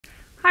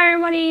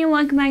everybody,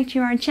 welcome back to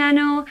our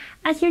channel.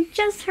 As you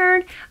just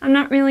heard, I'm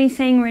not really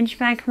saying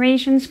Ridgeback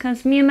Creations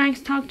because me and Max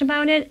talked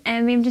about it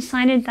and we've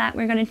decided that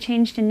we're going to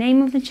change the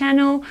name of the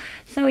channel.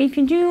 So if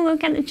you do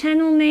look at the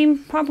channel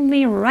name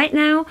probably right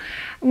now,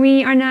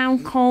 we are now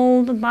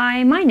called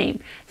by my name.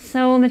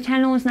 So the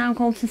channel is now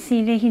called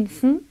Cecilie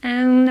Hilsen,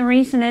 and the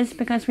reason is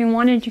because we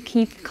wanted to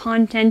keep the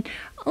content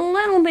a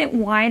little bit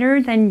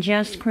wider than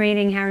just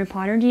creating Harry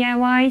Potter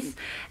DIYs,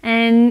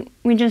 and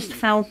we just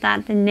felt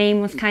that the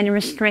name was kind of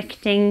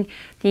restricting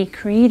the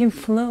creative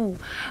flow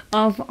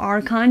of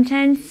our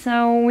content.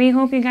 So we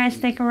hope you guys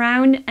stick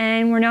around,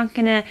 and we're not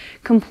gonna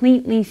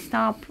completely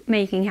stop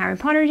making Harry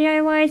Potter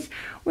DIYs.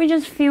 We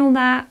just feel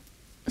that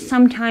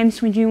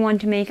sometimes we do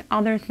want to make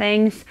other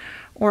things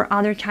or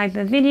other type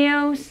of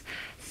videos.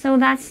 So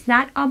that's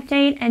that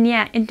update, and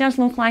yeah, it does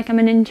look like I'm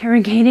in an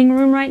interrogating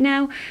room right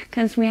now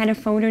because we had a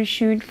photo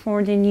shoot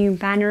for the new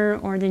banner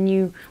or the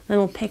new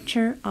little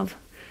picture of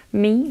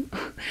me.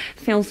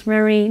 Feels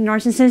very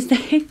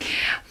narcissistic.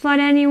 But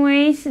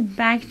anyways,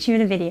 back to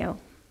the video.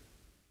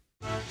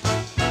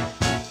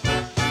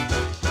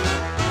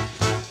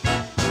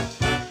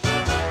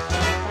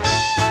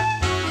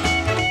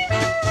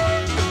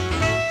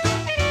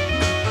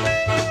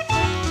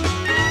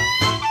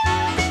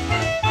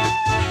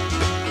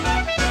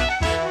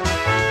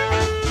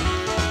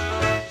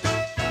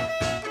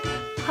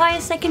 Hi,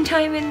 second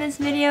time in this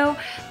video.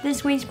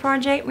 This week's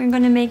project, we're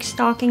gonna make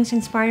stockings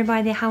inspired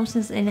by the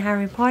houses in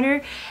Harry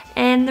Potter,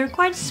 and they're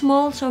quite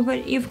small, so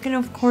but you can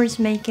of course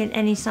make it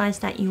any size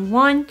that you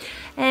want.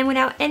 And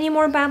without any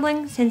more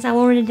babbling, since I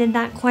already did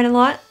that quite a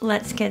lot,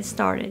 let's get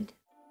started.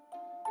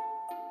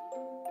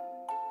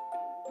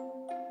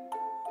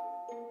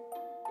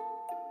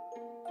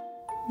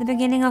 The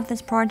beginning of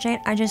this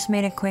project, I just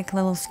made a quick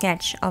little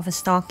sketch of a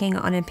stocking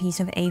on a piece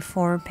of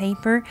A4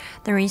 paper.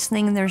 The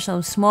reasoning they're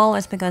so small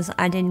is because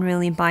I didn't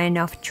really buy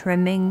enough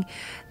trimming,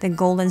 the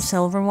gold and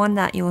silver one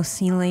that you will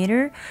see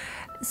later.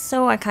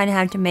 So I kind of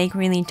had to make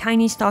really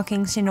tiny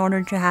stockings in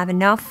order to have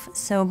enough.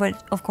 So,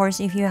 but of course,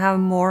 if you have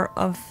more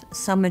of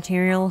some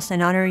materials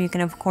than other, you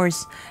can of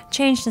course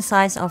change the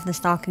size of the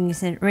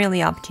stockings. It's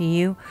really up to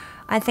you.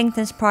 I think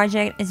this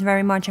project is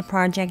very much a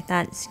project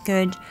that's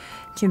good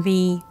to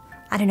be,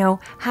 I don't know,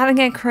 having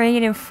a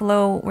creative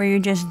flow where you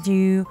just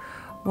do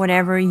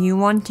whatever you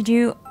want to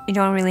do. You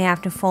don't really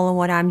have to follow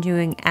what I'm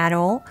doing at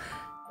all.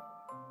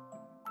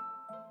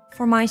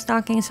 For my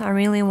stockings, I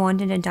really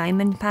wanted a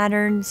diamond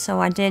pattern, so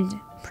I did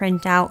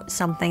print out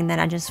something that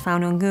I just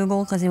found on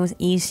Google because it was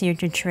easier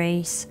to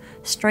trace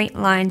straight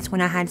lines when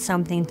I had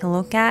something to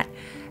look at.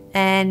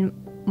 And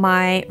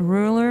my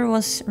ruler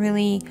was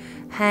really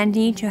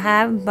handy to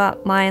have,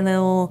 but my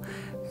little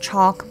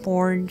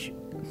chalkboard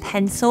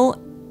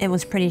pencil, it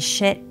was pretty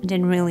shit,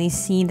 didn't really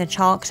see the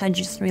chalk, so I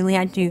just really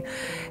had to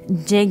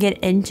dig it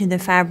into the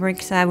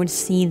fabric so I would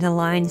see the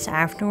lines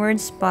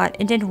afterwards, but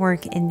it did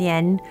work in the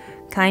end,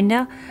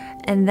 kinda.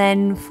 And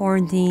then for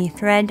the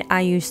thread,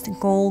 I used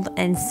gold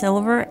and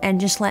silver,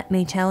 and just let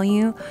me tell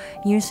you,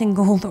 using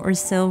gold or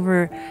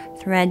silver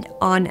thread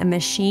on a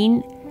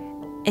machine,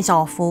 it's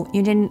awful.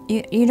 You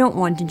don't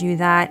want to do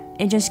that.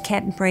 It just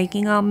kept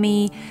breaking on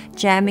me,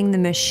 jamming the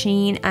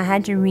machine. I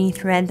had to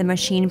rethread the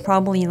machine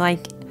probably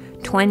like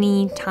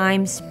 20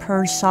 times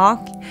per sock,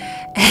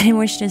 and it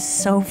was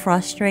just so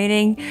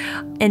frustrating.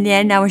 In the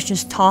end, I was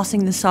just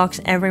tossing the socks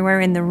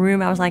everywhere in the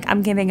room. I was like,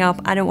 I'm giving up.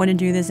 I don't want to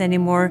do this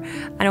anymore.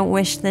 I don't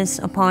wish this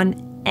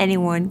upon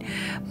anyone.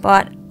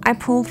 But I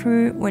pulled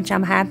through, which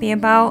I'm happy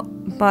about.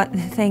 But the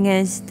thing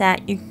is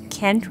that you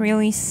can't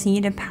really see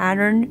the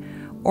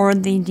pattern or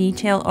the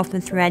detail of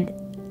the thread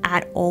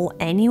at all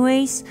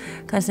anyways,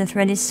 because the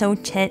thread is so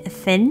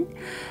thin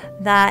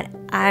that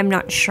I'm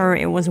not sure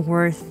it was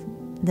worth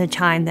the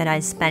time that I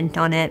spent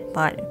on it,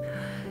 but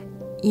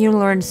you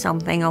learn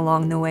something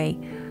along the way.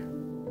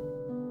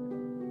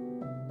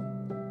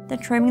 The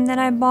trimming that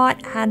I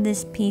bought had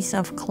this piece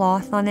of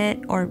cloth on it,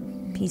 or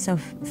piece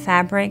of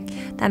fabric,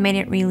 that made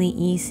it really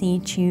easy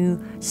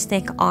to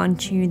stick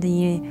onto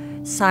the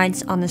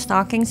sides on the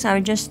stocking. So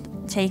I just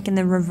taken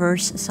the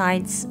reverse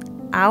sides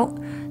out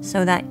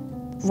so that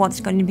what's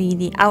going to be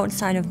the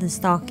outside of the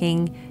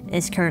stocking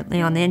is currently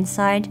on the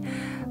inside.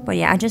 But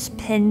yeah, I just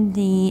pinned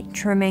the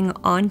trimming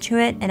onto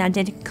it, and I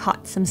did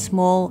cut some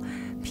small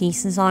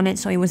pieces on it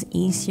so it was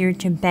easier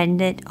to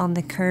bend it on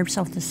the curves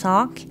of the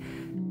sock.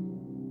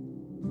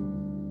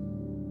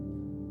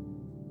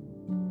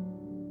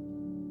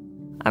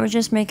 I was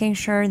just making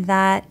sure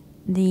that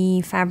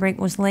the fabric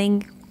was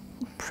laying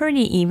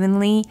pretty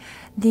evenly.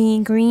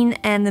 The green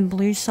and the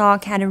blue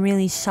sock had a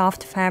really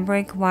soft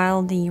fabric,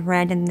 while the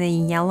red and the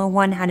yellow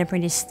one had a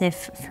pretty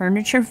stiff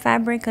furniture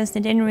fabric because they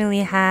didn't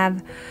really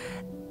have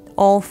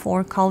all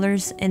four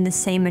colors in the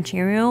same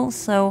material,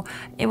 so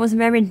it was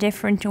very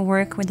different to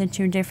work with the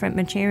two different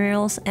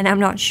materials, and I'm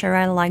not sure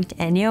I liked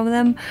any of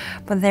them,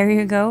 but there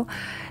you go.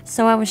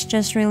 So I was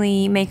just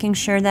really making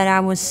sure that I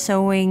was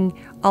sewing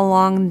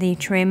along the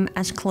trim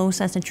as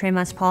close as the trim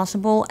as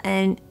possible,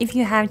 and if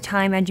you have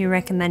time, I do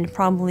recommend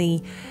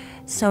probably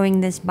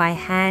sewing this by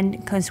hand,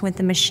 because with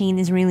the machine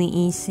it's really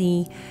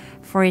easy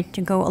for it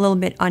to go a little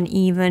bit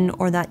uneven,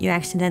 or that you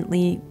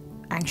accidentally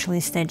actually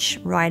stitch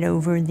right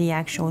over the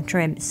actual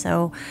trim.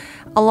 So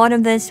a lot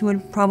of this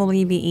would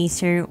probably be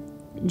easier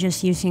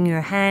just using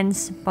your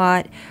hands,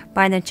 but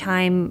by the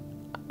time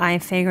I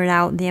figured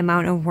out the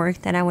amount of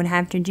work that I would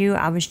have to do,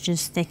 I was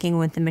just sticking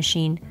with the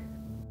machine.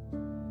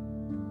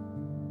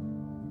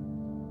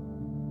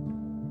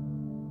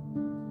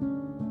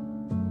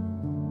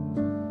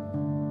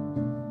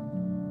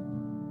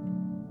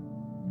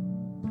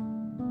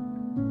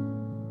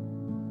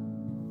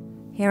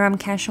 Here I'm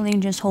casually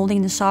just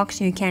holding the sock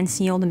so you can't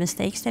see all the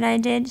mistakes that I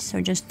did,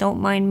 so just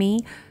don't mind me.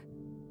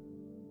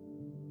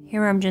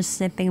 Here I'm just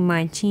sipping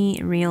my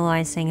tea,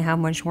 realizing how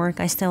much work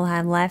I still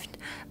have left,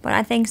 but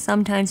I think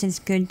sometimes it's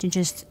good to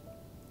just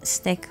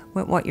stick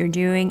with what you're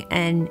doing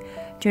and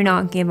do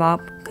not give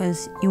up,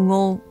 because you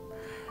will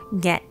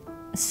get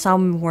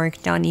some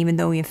work done even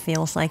though it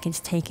feels like it's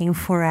taking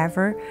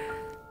forever.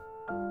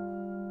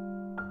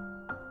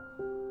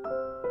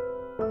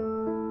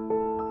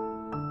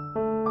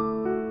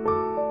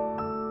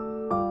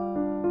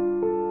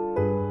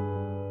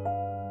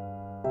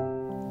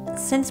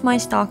 Since my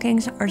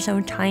stockings are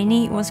so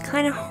tiny, it was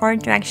kind of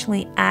hard to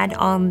actually add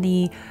on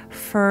the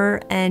fur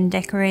and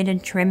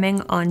decorated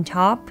trimming on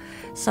top,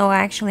 so I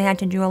actually had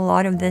to do a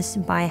lot of this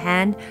by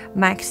hand.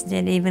 Max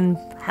did even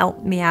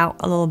help me out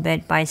a little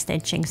bit by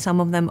stitching some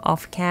of them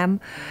off cam,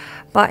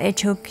 but it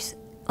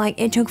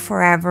took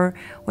forever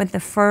with the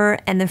fur,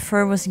 and the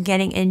fur was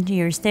getting into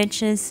your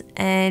stitches,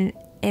 and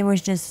it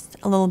was just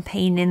a little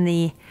pain in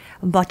the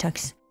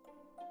buttocks.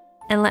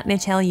 And let me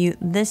tell you,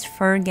 this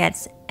fur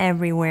gets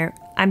everywhere.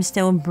 I'm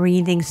still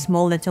breathing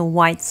small little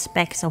white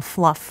specks of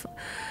fluff.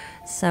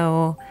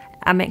 So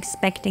I'm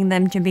expecting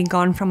them to be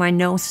gone from my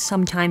nose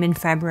sometime in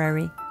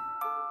February.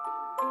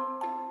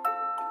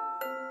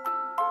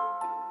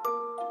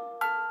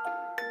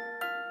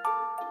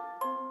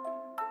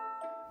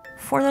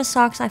 For the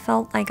socks, I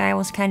felt like I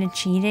was kind of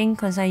cheating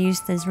because I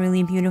used this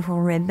really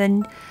beautiful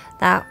ribbon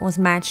that was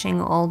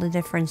matching all the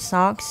different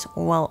socks.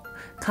 Well,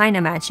 kind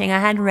of matching. I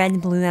had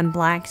red, blue, and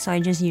black, so I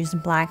just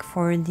used black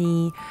for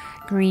the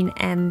green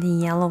and the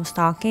yellow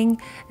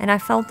stocking. And I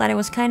felt that it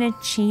was kind of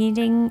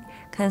cheating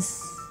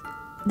because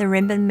the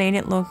ribbon made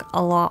it look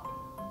a lot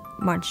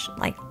much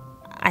like,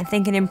 I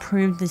think it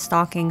improved the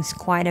stockings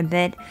quite a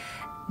bit,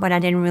 but I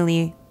didn't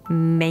really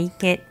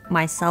make it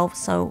myself,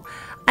 so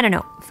I don't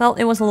know, felt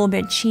it was a little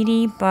bit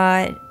cheaty,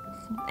 but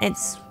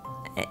it's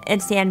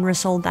the end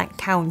result that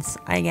counts,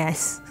 I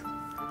guess.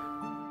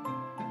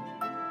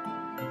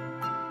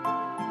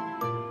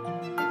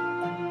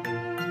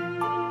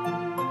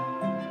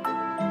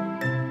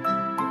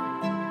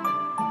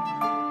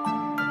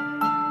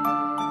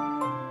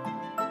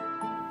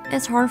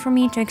 It's hard for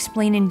me to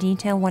explain in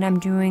detail what I'm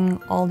doing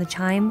all the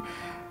time,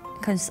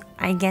 because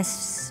I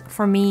guess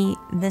for me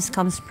this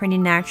comes pretty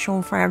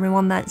natural for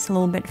everyone that's a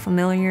little bit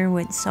familiar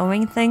with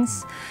sewing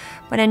things.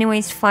 But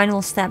anyways,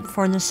 final step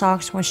for the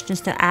socks was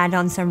just to add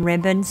on some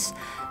ribbons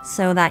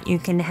so that you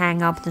can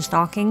hang up the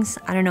stockings.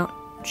 I don't know,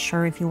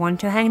 sure if you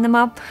want to hang them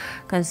up,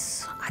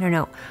 because I don't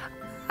know,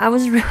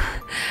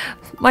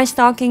 my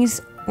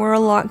stockings were a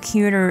lot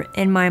cuter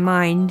in my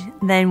mind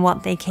than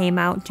what they came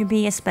out to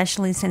be,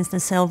 especially since the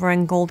silver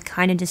and gold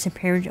kind of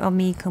disappeared on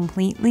me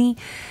completely.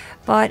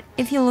 But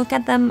if you look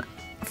at them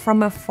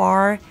from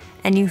afar,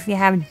 and if you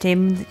have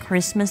dimmed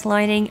Christmas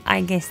lighting,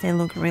 I guess they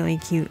look really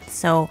cute.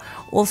 So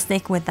we'll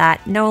stick with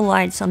that. No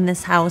lights on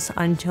this house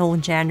until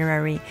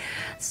January.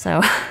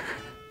 So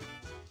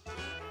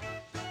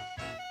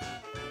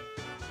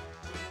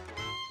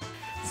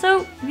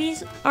So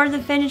these are the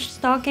finished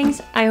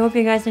stockings. I hope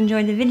you guys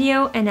enjoyed the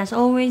video, and as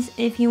always,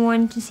 if you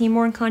want to see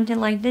more content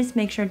like this,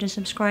 make sure to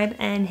subscribe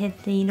and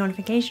hit the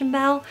notification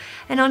bell.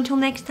 And until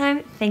next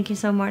time, thank you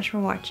so much for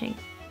watching.